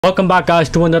Welcome back guys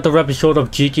to another episode of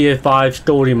GTA 5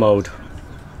 Story Mode.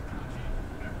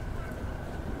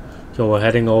 So we're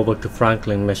heading over to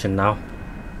Franklin Mission now.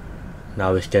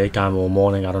 Now it's daytime or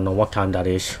morning, I don't know what time that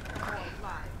is.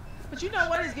 But you know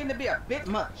what, it's getting to be a bit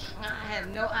much. I have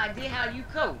no idea how you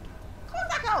cope. Of course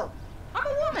I cope. I'm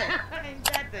a woman. Ain't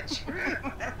that the truth?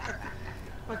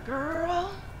 But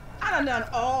girl, I done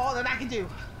all that I can do.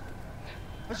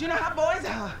 But you know how boys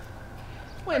are.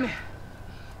 Wait a minute.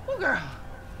 Oh girl.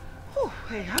 Whew,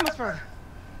 hey, how much further?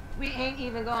 We ain't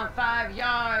even gone 5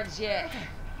 yards yet.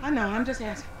 I know, I'm just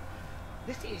asking.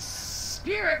 This is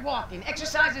spirit walking.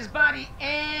 Exercises body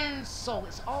and soul.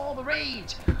 It's all the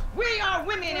rage. We are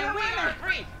women and we are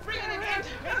free. Free and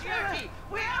patriarchy.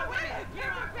 We are women. You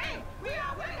are free. We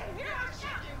are women. You are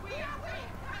shouting. We are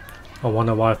women. I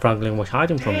wonder why Franklin was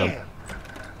hiding from them.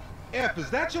 F, is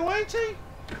that your auntie?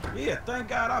 Yeah, thank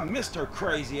God I missed her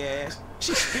crazy ass.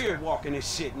 She's spirit walking this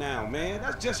shit now, man.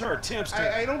 That's just her attempts to...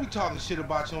 Hey, don't be talking shit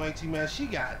about your auntie, man. She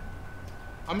got it.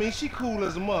 I mean, she cool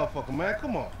as a motherfucker, man.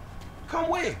 Come on. Come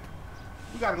where?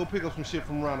 We gotta go pick up some shit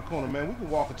from around the corner, man. We can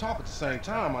walk and talk at the same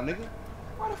time, my nigga.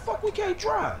 Why the fuck we can't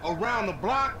drive? Around the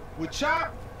block with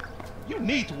Chop? You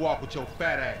need to walk with your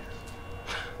fat ass.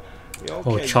 Yeah,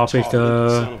 Oh, okay, Chop is son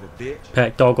the of a bitch.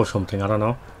 pet dog or something, I don't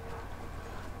know.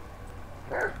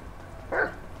 Come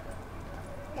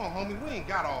on, homie. We ain't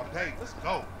got all day. Let's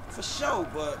go. For sure,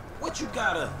 but what you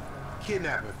gotta...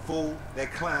 Kidnapping, fool.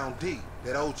 That clown D.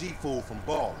 That OG fool from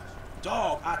Ballers.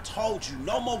 Dog, I told you,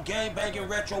 no more gang-banging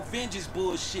retro vengeance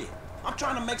bullshit. I'm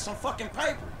trying to make some fucking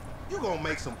paper. You gonna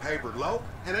make some paper, low,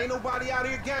 and ain't nobody out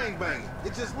here gangbanging.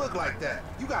 It just look like that.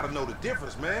 You gotta know the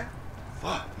difference, man.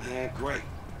 Fuck, man, great.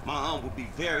 My aunt would be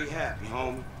very happy,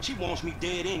 homie. She wants me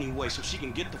dead anyway so she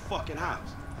can get the fucking house.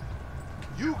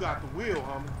 You got the wheel,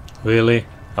 homie. Really?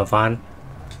 A van?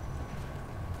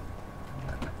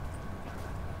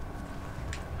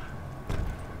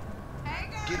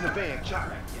 Get in the van,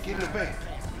 Chop. Get in the van.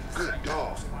 Good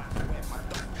dog.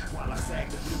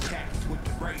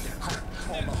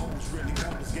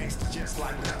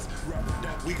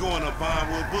 We going up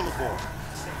Vinewood Boulevard.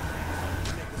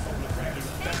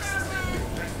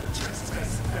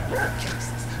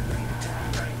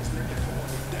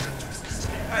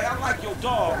 Hey, I like your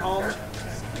dog, homie.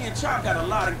 Me and Chop got a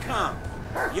lot in common.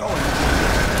 Yo,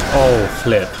 Oh,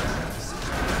 flip.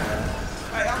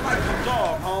 hey, I like your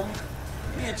dog,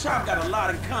 homie. Me and Chop got a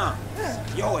lot in common.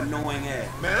 Yo, annoying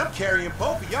ass. Man, I'm carrying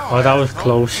both of y'all. Oh, that was ass, homie.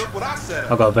 close. Look what I said.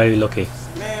 I got very lucky.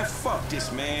 Man, fuck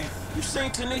this, man. You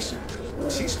seen Tanisha?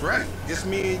 She's straight. It's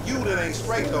me and you that ain't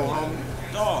straight, though, homie.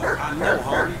 Dog, I know,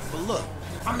 homie. But look,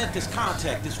 I met this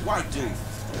contact, this white dude.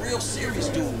 Real serious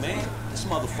dude, man. This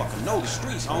motherfucker know the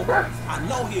streets, homie. I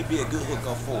know he'll be a good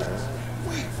hookup for us.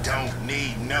 We don't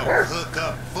need no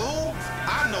hookup, fool.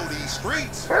 I know these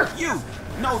streets. You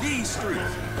know these streets.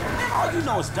 Man, all you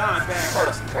know is dime bag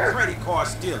hustling, credit card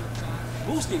stealing,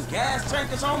 boosting gas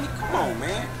tankers, homie. Come on,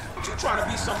 man. What you trying to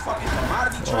be some fucking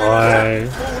commodity trader? Alright.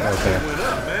 Fool, that Okay. shit went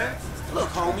up, man. Look,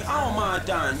 homie, I don't mind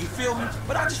dying, you feel me?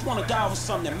 But I just want to die for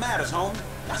something that matters, homie.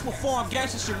 That's what foreign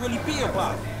gangsters should really be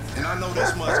about. And I know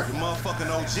this much, the motherfucking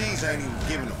OGs ain't even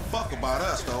giving a fuck about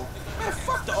us, though. Man,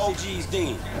 fuck the OGs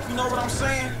then. You know what I'm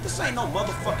saying? This ain't no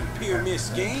motherfucking pyramid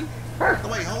scheme.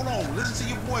 Wait, hold on. Listen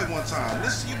to your boy one time.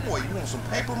 Listen to your boy. You want some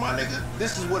paper, my nigga?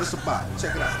 This is what it's about.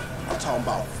 Check it out. I'm talking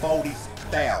about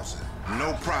 40,000.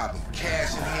 No problem.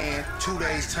 Cash in hand, 2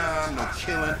 days time, no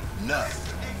killing,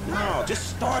 nothing. No, just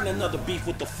starting another beef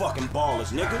with the fucking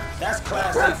ballers, nigga. That's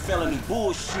class A felony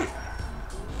bullshit.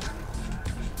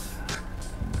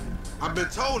 I've been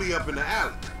told he up in the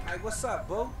alley. Hey, what's up,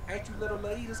 boo? Ain't you little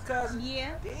Laida's cousin?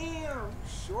 Yeah. Damn, you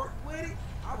short with it?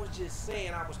 I was just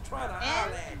saying I was trying to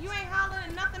holler at And you ain't hollering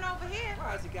at nothing over here.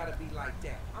 Why's it gotta be like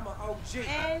that? I'm an OG.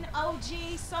 And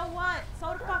OG, so what?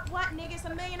 So the fuck what, nigga? It's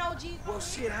a million OGs. Well,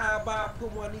 shit, how about I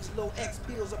put one of these little X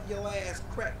pills up your ass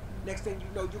crack? Next thing you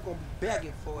know, you're gonna be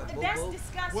begging for it, boo. That's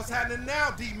disgusting. What's happening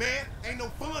now, D-man? Ain't no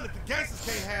fun if the gangsters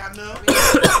can't have none.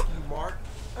 Fuck you, Mark.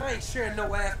 I ain't sharing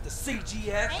no ass to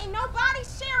CGF. Ain't nobody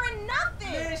sharing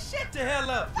nothing. Man, shut the hell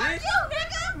up, Fuck bitch. you,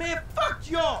 nigga. Man, fuck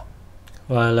y'all.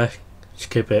 Well, let's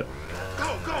skip it.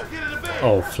 Go, get in the bed.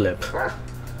 Oh, flip.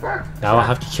 Now I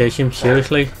have to chase him,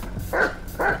 seriously?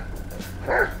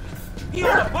 He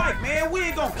on a bike, man. We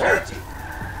ain't gonna catch it.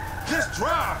 Just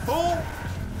drive, fool.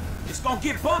 It's gonna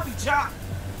get bumpy, Chop.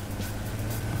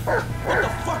 What the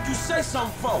fuck you say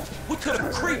something for? We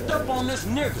could've creeped up on this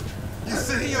nigga. You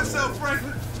see yourself,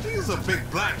 Franklin? You's a big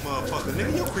black motherfucker,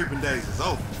 nigga. Your creeping days is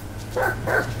over.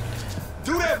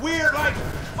 Do that weird, like,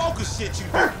 focus shit you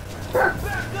do.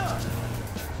 Back up.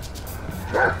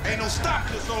 Ain't no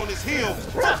stopping us on this hill.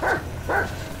 Fuck.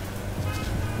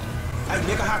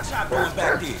 nigga, how Chop doing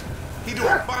back there? He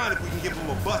doing fine if we can give him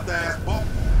a bust-ass bump.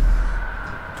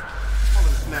 All the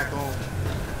snack on.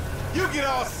 You get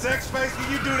all sex-faced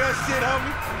when you do that shit,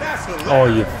 homie. That's hilarious. Oh,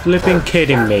 you flipping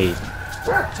kidding me.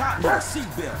 Chop my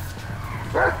seatbelt.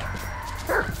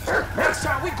 Next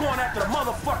time we going after the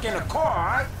motherfucker in the car,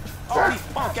 alright? All these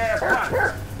punk-ass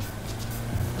bodies.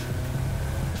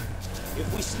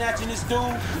 If we snatching this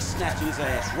dude, we snatching his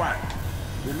ass right.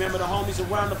 Remember the homies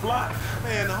around the block?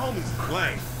 Man, the homies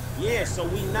lame. Yeah, so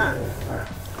we not.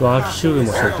 Do I have to shoot him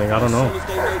or something? I don't know. As soon as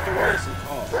they made the ransom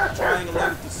call,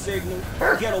 triangulated the signal,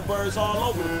 ghetto birds all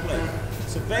over the place.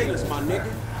 Surveillance, my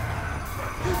nigga.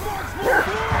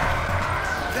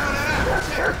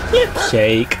 Flip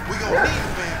shake. We gonna need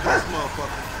a man for this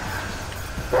motherfucker.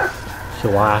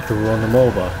 So I have to run them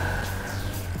over.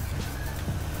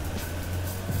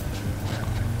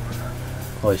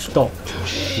 Oh, he stopped.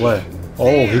 Where?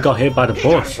 Oh, he got hit by the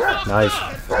bus. Nice.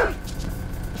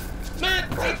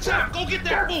 Man, hey, Chop, go get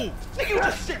that fool. Nigga, you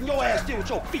just sitting your ass there with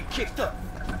your feet kicked up.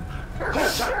 Come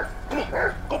on, Chop. Come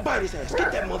on. Go bite his ass.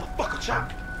 Get that motherfucker,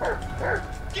 Chop.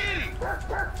 Get him.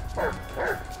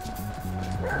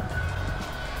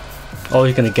 Oh,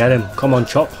 he's gonna get him. Come on,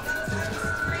 Chop.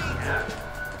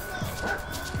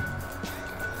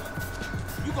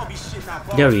 You gonna be shitting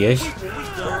out There he is.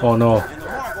 Oh no. and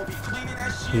Lamar gonna be cleaning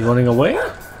that shit. He's running away? I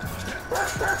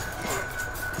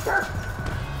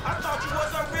thought you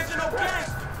was original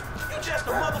gangster. You just a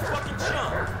motherfucking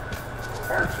chump.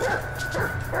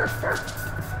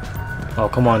 Oh,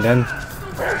 come on then.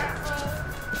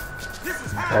 This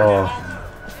is how Oh.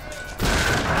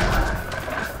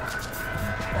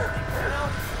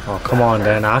 Oh, come on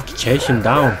then. I have to chase him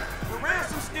down. the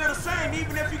ransom's still the same,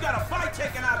 even if you got a bite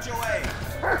taken out your ass.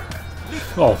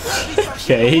 Oh,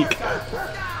 shake.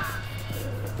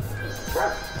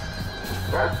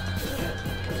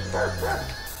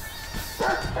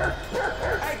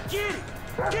 Hey, get it!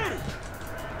 Get it!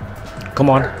 Come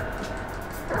on.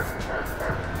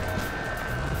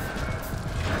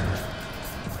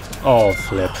 Oh,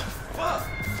 flip. Fuck!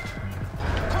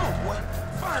 Come on, boy.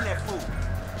 Find that fool.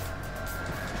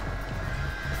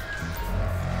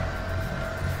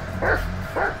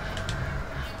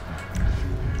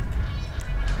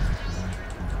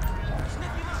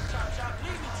 Sniff him out, Chop Chop.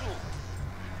 Leave me to him.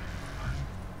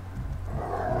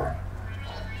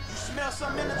 You smell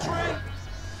something in the train?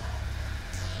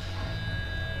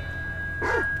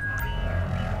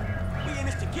 We in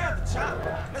this together, Chop.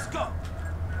 Let's go.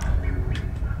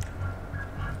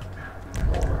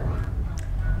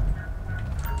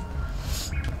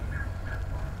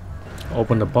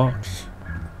 Open the box.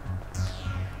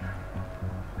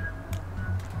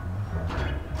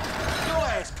 Your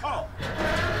ass caught.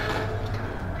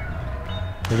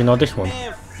 You know this one.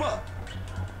 Man, fuck.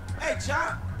 Hey,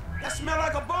 Chop. That smell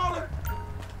like a baller.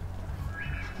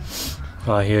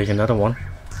 Ah, here's another one.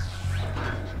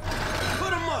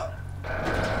 Put him up.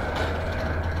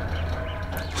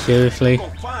 Seriously?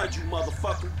 Gonna find you,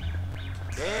 motherfucker.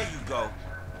 There you go.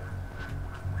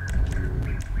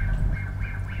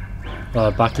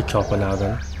 Back to Chopper now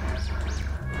then.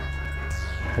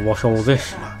 What's all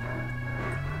this? Come on.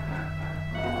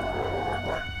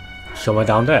 Somewhere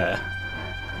down there.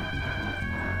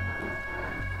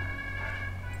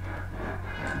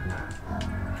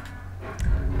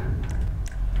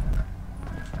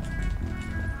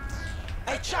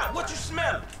 Hey, Chop, what you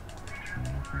smelling?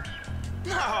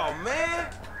 No, man.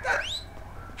 That's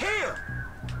here.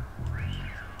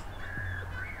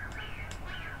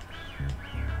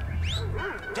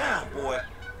 Down, boy.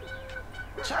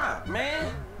 Chop,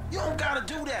 man. You don't gotta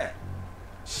do that.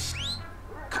 Shh.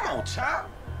 Come on, Chop.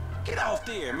 Get off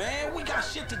there, man. We got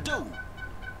shit to do.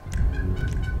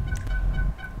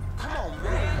 Come on,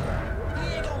 man. You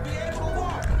ain't gonna be able to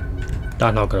walk.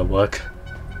 That's not gonna work.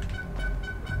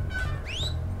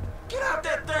 Get out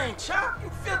that thing, Chop. You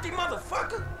filthy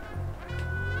motherfucker.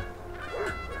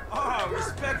 Oh,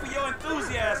 respect for your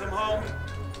enthusiasm, homie.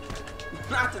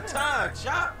 Not the time,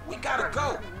 Chop. We gotta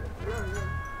go.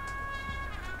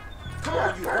 Come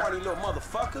on, you horny little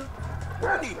motherfucker.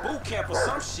 You need boot camp or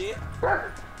some shit.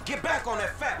 Get back on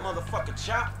that fat motherfucker,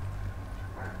 Chop.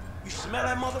 You smell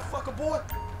that motherfucker, boy?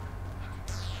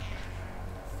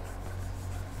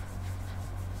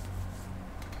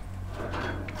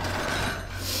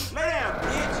 Lay down,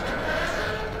 bitch.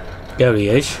 There he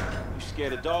is. You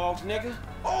scared of dogs, nigga?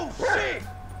 Oh, shit.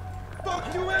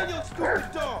 Fuck you and your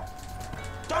stupid dog.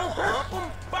 Don't hump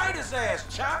him. Bite his ass,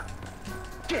 Chop.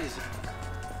 Get his ass.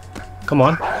 Come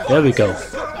on. There we go.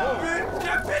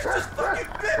 That bitch just fucking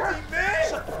bit me, man.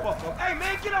 Shut the fuck up. Hey,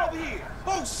 man, get over here.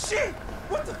 Oh, shit.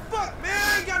 What the fuck, man?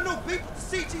 I ain't got no beef with the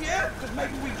CTF? Because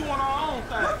maybe we doing our own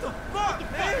thing. What the fuck,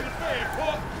 man?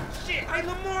 Shit. Hey,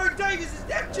 Lamar Davis, is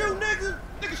that you, nigga?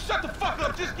 Nigga, shut the fuck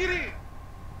up. Just get in.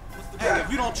 Hey,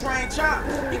 if you don't train Chop,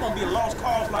 he gonna be a lost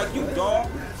cause like you, dog.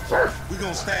 We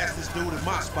gonna stash this dude in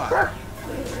my spot.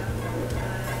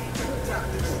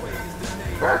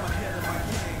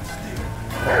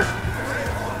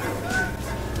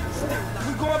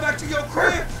 We going back to your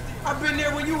crib? I've been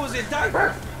there when you was in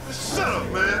diapers. Shut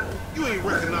up, man. You ain't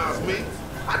recognize me.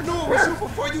 I knew it was you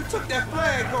before you took that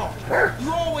flag off.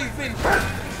 You always been...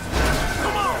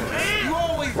 Come on, man! You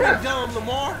always been dumb,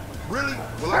 Lamar. Really?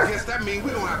 Well, I guess that means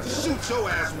we gonna have to shoot your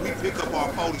ass when we pick up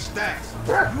our 40 stacks.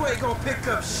 You ain't gonna pick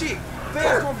up shit.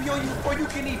 Fans gonna be on you before you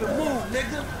can even move,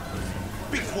 nigga.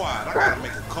 Be quiet. I gotta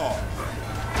make a call.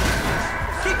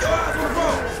 Keep your eyes on the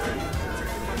road.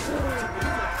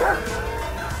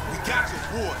 We got your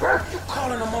boy. You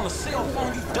calling them on a cell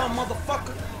phone, you dumb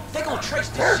motherfucker? They gonna trace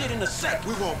this shit in a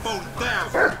second. We want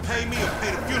 40,000. Pay me or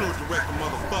pay the funeral director,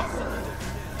 motherfucker.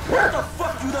 What the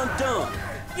fuck you done?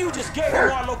 You just gave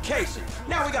him our location.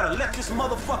 Now we gotta let this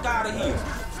motherfucker out of here.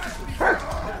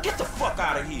 Get the fuck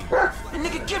out of here. And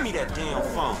nigga, give me that damn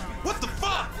phone. What the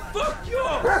fuck? Fuck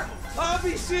y'all. I'll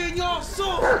be seeing y'all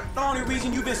soon. The only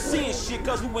reason you been seeing shit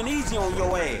cause we went easy on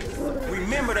your ass.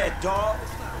 Remember that, dog.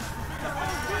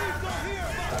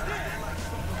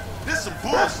 This some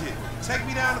bullshit. Take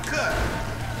me down the cut.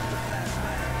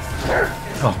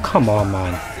 Oh, come on,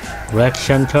 man. Rec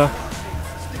Center?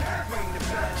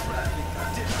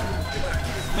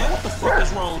 Man, what the fuck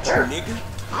is wrong with you, nigga?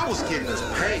 I was getting us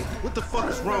paid. What the fuck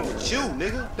is wrong with you,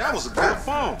 nigga? That was a good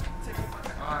phone.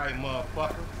 All right,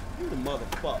 motherfucker. You the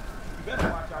motherfucker. You better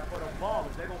watch out for them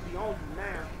ballers. They gonna be on you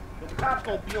now. The cops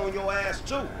gonna be on your ass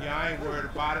too. Yeah, I ain't worried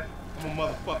about it. I'm a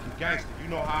motherfucking gangster. You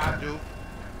know how I do.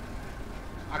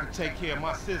 I can take care of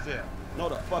my sizzle. No,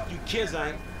 the fuck you kids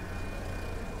ain't.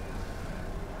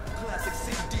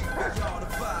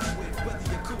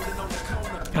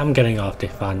 I'm getting off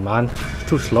this van, man. It's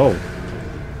too slow.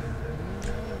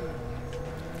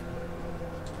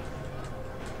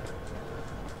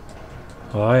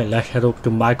 Alright, let's head up to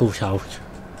Michael's house.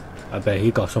 I bet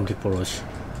he got something for us.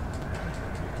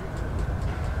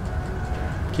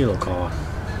 Kilo car,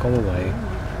 go away.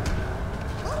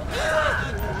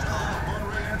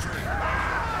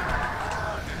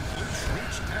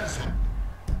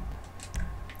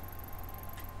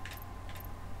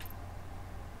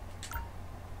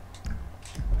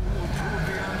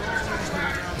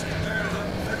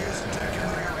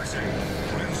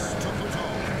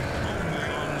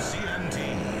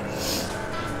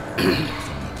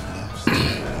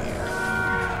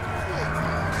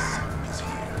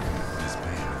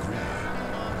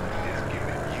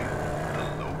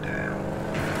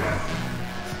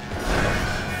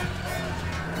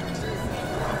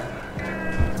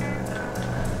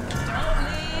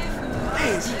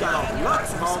 You got off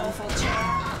nuts, homie.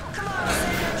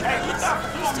 Hey, look out for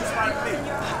homies like me.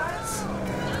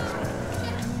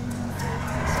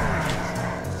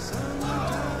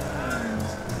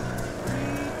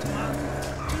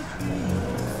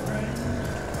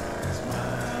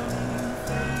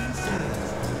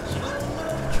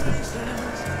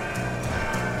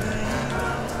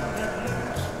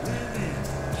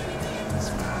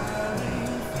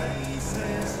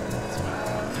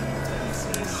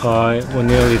 Alright, we're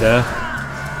nearly there.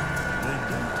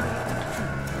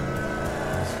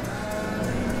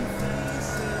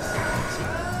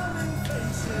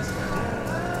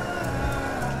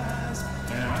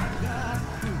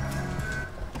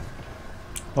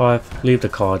 Alright, leave the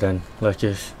car then. Let's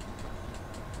just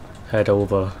head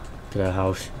over to their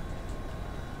house.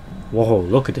 Whoa,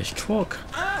 look at this truck.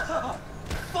 Ah,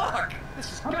 fuck!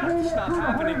 This is gotta stop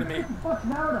happening to me. Fuck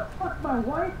now to fuck my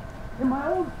wife in my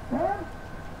own bed?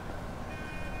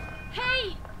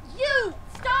 Hey, you!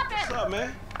 Stop What's it! up,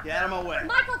 man? Get out of my way.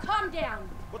 Michael, calm down.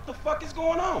 What the fuck is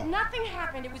going on? Nothing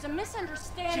happened. It was a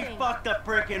misunderstanding. She fucked a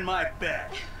brick in my bed.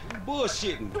 You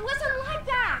bullshitting. It wasn't like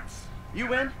that.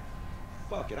 You in?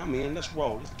 Fuck it, I'm in. Let's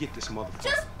roll. Let's get this motherfucker.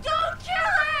 Just don't kill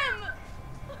him!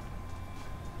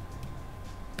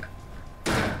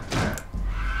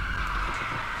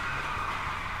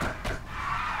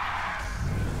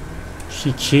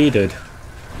 She cheated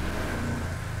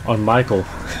on Michael.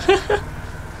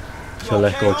 So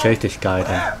let's go chase this guy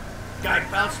then. Guy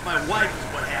bounced my wife is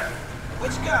what happened.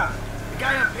 Which guy? The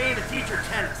guy I'm paying to teach her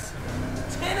tennis.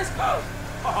 Tennis coach?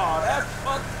 Oh, that's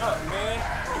fucked up, man.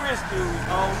 Wrist dudes,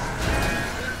 home.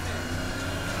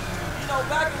 You know,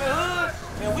 back in the hood,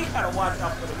 man, we gotta watch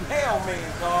out for the mailman,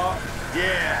 dog.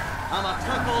 Yeah, I'm a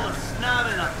cuckold, a snob,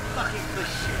 and a fucking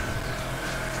cliche.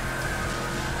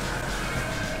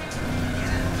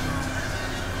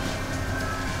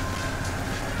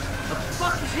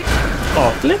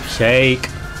 Oh, flip shake.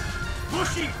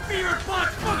 Bushy, beard, butt,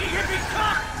 fucking hippie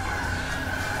cock!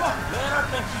 Fuck, man, I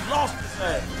think he lost his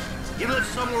ass. He lives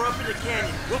somewhere up in the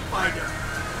canyon. We'll find him.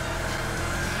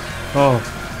 Oh,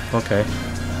 okay.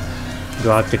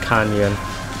 Drive the canyon.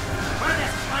 Where's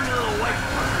that slimy little white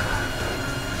fucker?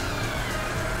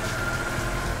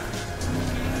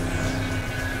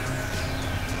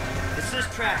 It's this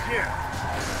track here.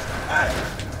 Hey,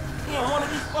 he in one of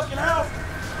these fucking houses?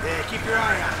 Yeah, keep your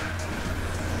eye out.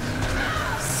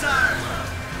 Son!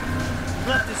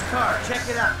 Left his car. Check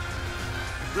it out.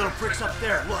 Little prick's up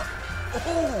there. Look.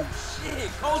 Oh,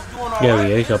 shit. Coach doing all Yeah, right.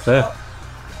 he is up there.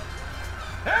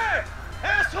 Hey!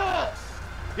 Asshole!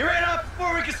 You ran off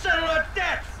before we could settle our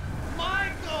debts!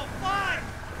 Michael, fine!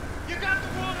 You got the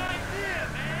wrong idea,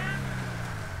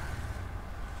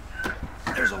 man!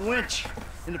 There's a winch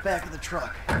in the back of the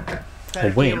truck.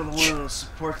 A winch?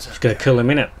 It's gonna kill him,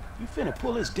 innit? You finna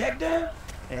pull his deck down?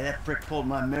 Hey, that prick pulled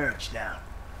my marriage down.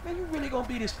 Man, you really gonna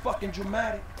be this fucking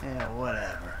dramatic? Yeah,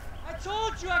 whatever. I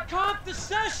told you I comped the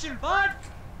session, bud!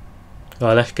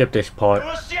 Alright, let's skip this part.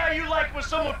 Let's see how you like when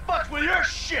someone fucks with your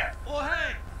shit! Well,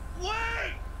 hey,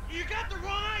 wait! You got the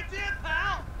wrong idea,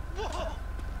 pal! Whoa!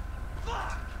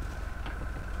 Fuck!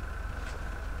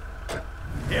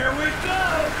 Here we go!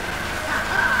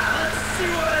 Let's see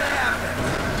what happens!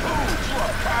 Dude, you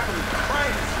are properly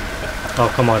crazy. Oh,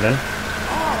 come on then.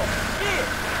 Oh, shit!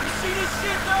 You see this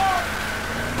shit, dog?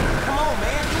 Come on,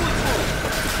 man, do it to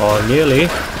him. Oh, nearly.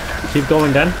 Keep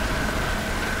going then. Man,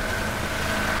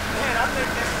 I think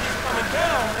that shit's coming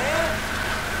down, man.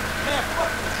 Man,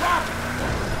 fucking drop it.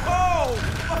 Oh,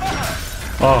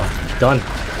 fuck! Oh, done.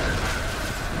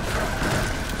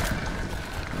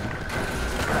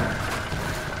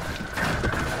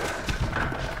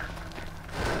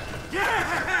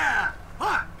 Yeah!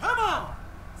 Huh, come on!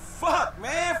 Fuck,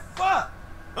 man, fuck!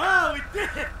 Oh, we did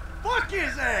it! Fuck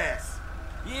his ass!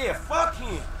 Yeah, fuck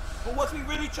him. But was we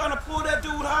really trying to pull that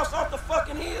dude's house off the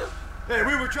fucking hill? Hey,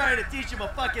 we were trying to teach him a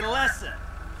fucking lesson.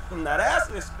 Now that's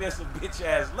an expensive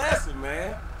bitch-ass lesson,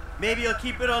 man. Maybe he'll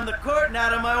keep it on the court and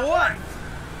out of my wife.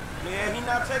 Man, he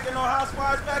not taking no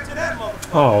housewives back to that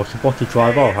motherfucker. Oh, I was supposed to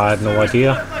drive off. I had no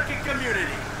idea. Fucking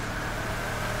community.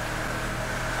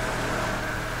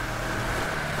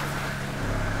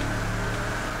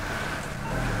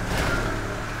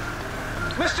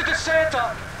 Mr.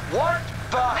 DeSanta, what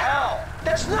the hell?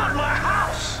 That's not my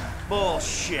house!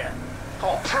 Bullshit.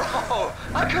 Oh, bro,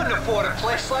 I couldn't afford a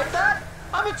place like that.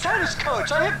 I'm a tennis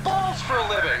coach. I hit balls for a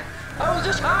living. I was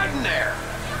just hiding there.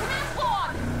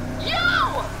 You!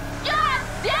 Yes,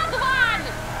 that one!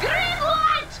 Green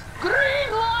light! Green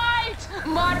light!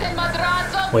 Martin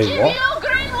Madrazo, Wait, give what? you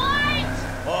green light!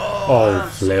 Oh, I'm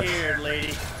flip. scared,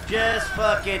 lady. Just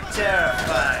fucking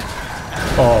terrified.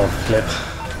 Oh, flip.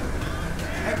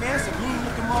 Hey, man, some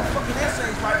mean-looking motherfucking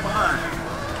essays right behind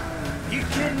you. You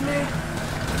kidding me?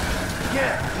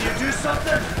 Yeah, can you do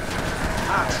something?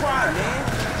 I'll try, man.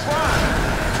 Try.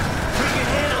 We can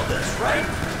handle this, right?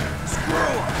 Screw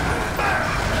 'em.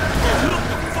 Man, look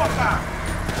the fuck out.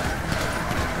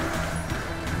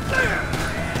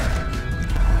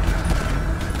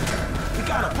 We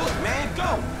got a book, man. Go.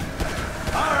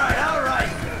 All right, all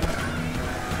right.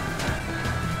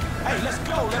 Hey, let's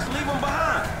go. Let's leave them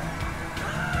behind.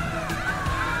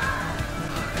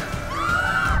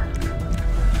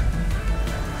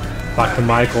 Back to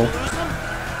Michael.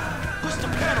 Push the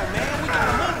pedal, man. We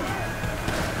gotta move.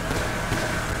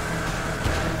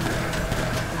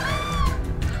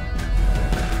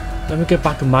 Let me get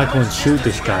back to Michael and shoot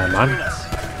this guy, man.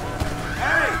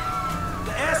 Hey,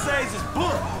 the essays is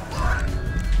booked.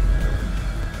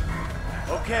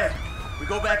 Okay, we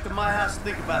go back to my house and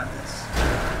think about this.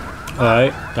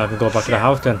 Alright, I can go back to the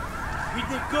house then. We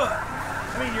did good.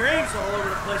 I mean, your aim's all over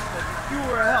the place, but you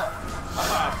were a help.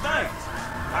 Thanks.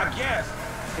 I guess.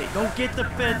 Hey, don't get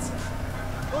defensive.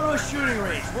 Go to a shooting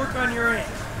range. Work on your aim.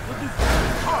 We'll do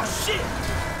fine. Oh, shit.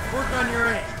 Work on your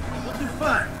aim. We'll do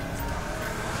fine.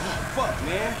 Fuck,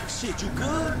 man. Shit, you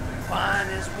good? Fine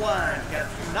as wine. Got a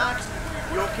few knocks.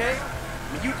 You okay?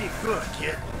 I mean, you did good,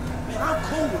 kid. Man, I'm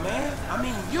cool, man. I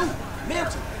mean, you.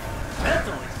 Mentally.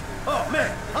 Mentally? Oh, man,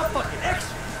 I'm fucking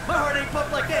extra. My heart ain't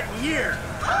pumped like that in years.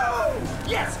 Oh,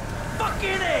 yes.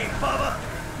 Fucking A, Bubba.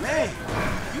 Man,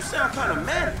 you sound kind of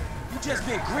manic. You just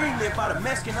been greenlit by the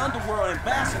Mexican underworld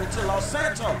ambassador to Los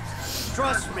Santos.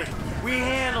 Trust me, we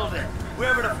handled it.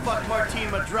 Whoever the fuck Martin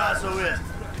Madrazo is,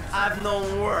 I've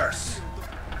known worse.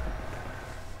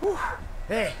 Whew.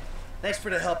 Hey, thanks for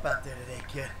the help out there today,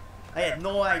 kid. I had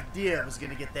no idea it was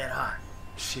gonna get that hot.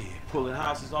 Shit, pulling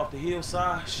houses off the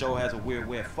hillside sure has a weird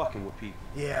way of fucking with people.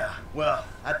 Yeah, well,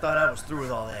 I thought I was through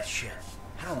with all that shit.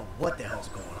 I don't know what the hell's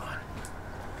going on.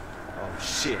 Oh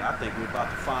shit, I think we're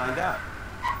about to find out.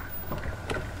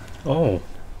 Oh.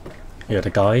 Yeah,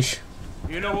 the guys.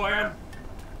 You know who I am?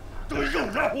 Do you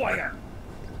know who I am?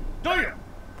 Do you?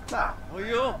 Now, who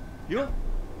you? You?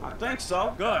 I think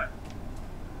so. Good.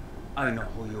 I know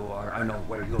who you are. I know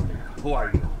where you live. Who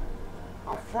are you?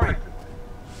 I'm Franklin.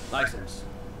 License.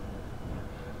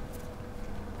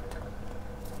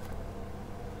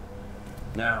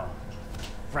 Now,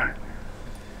 Franklin.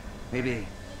 Maybe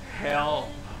help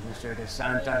Mr.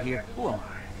 DeSanta here. Who am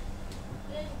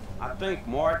I? I think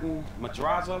Martin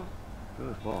Madrazo.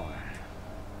 Good boy.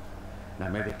 Now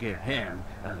maybe give him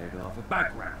a little of a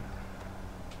background.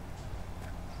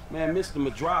 Man, Mr.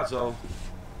 Madrazo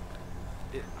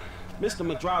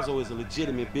is a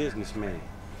legitimate businessman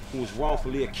who was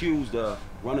wrongfully accused of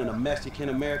running a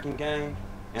Mexican-American gang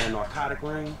and a narcotic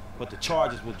ring, but the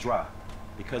charges were dropped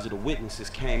because of the witnesses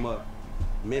came up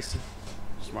missing.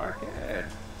 Smart kid.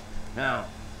 Now,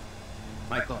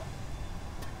 Michael,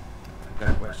 I've got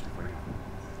a question for you.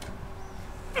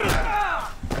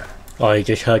 Oh, you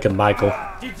just heard of Michael.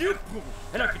 Did you prove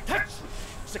an architecturally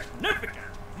significant,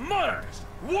 modernist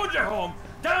wooden home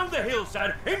down the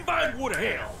hillside in Vinewood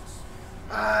Hills?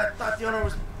 I thought the owner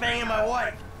was banging my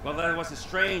wife. Well, that was a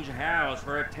strange house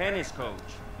for a tennis coach.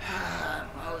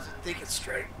 I wasn't thinking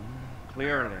straight.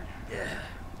 Clearly.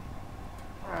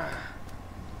 Yeah.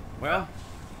 Well,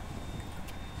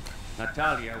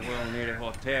 Natalia will need a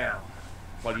hotel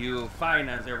while you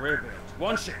finance the rebuild,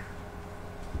 won't she?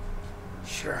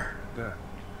 Sure. Good.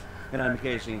 And I'm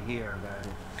guessing here that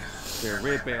the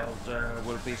rebuild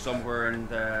will be somewhere in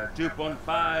the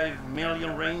 2.5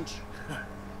 million range.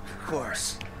 Of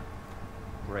course.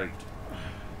 Great.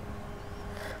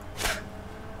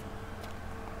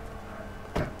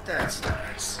 That's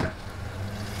nice.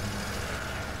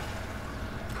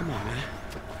 Come on, man.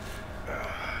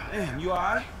 Damn, you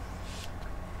alright?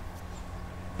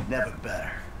 Never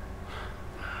better.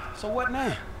 So what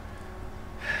now?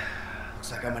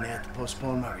 Looks like I'm gonna have to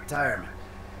postpone my retirement.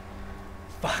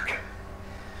 Fuck.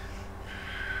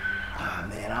 Ah,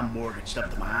 man, I'm mortgaged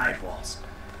up to my eyeballs.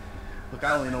 Look,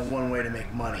 I only know one way to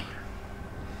make money.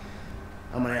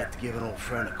 I'm gonna have to give an old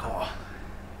friend a call.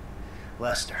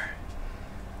 Lester.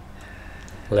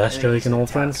 Lester is an old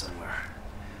friend? Somewhere.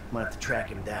 I'm gonna have to track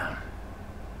him down.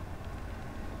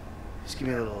 Just give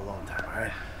me a little alone time,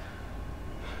 alright?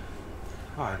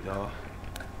 Alright, dog.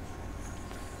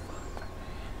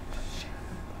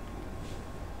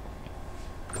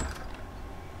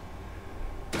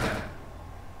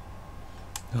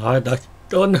 Alright, that's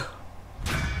done.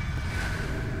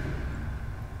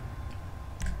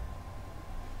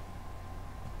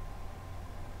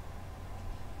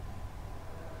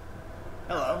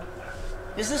 Hello.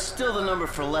 Is this still the number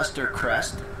for Lester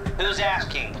Crest? Who's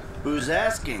asking? Who's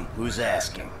asking? Who's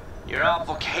asking? You're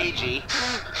awful cagey.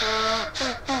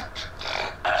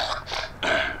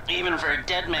 Even for a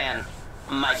dead man,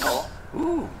 Michael.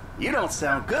 Ooh, you don't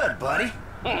sound good, buddy.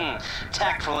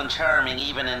 Tactful and charming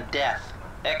even in death.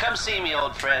 Come see me,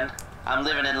 old friend. I'm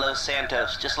living in Los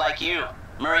Santos, just like you.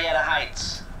 Murrieta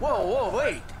Heights. Whoa,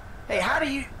 wait. Hey, how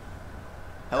do you...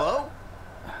 Hello?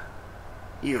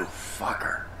 You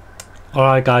fucker.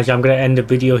 Alright guys, I'm going to end the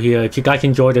video here. If you guys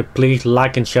enjoyed it, please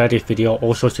like and share this video.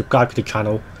 Also subscribe to the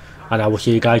channel. And I will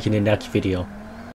see you guys in the next video.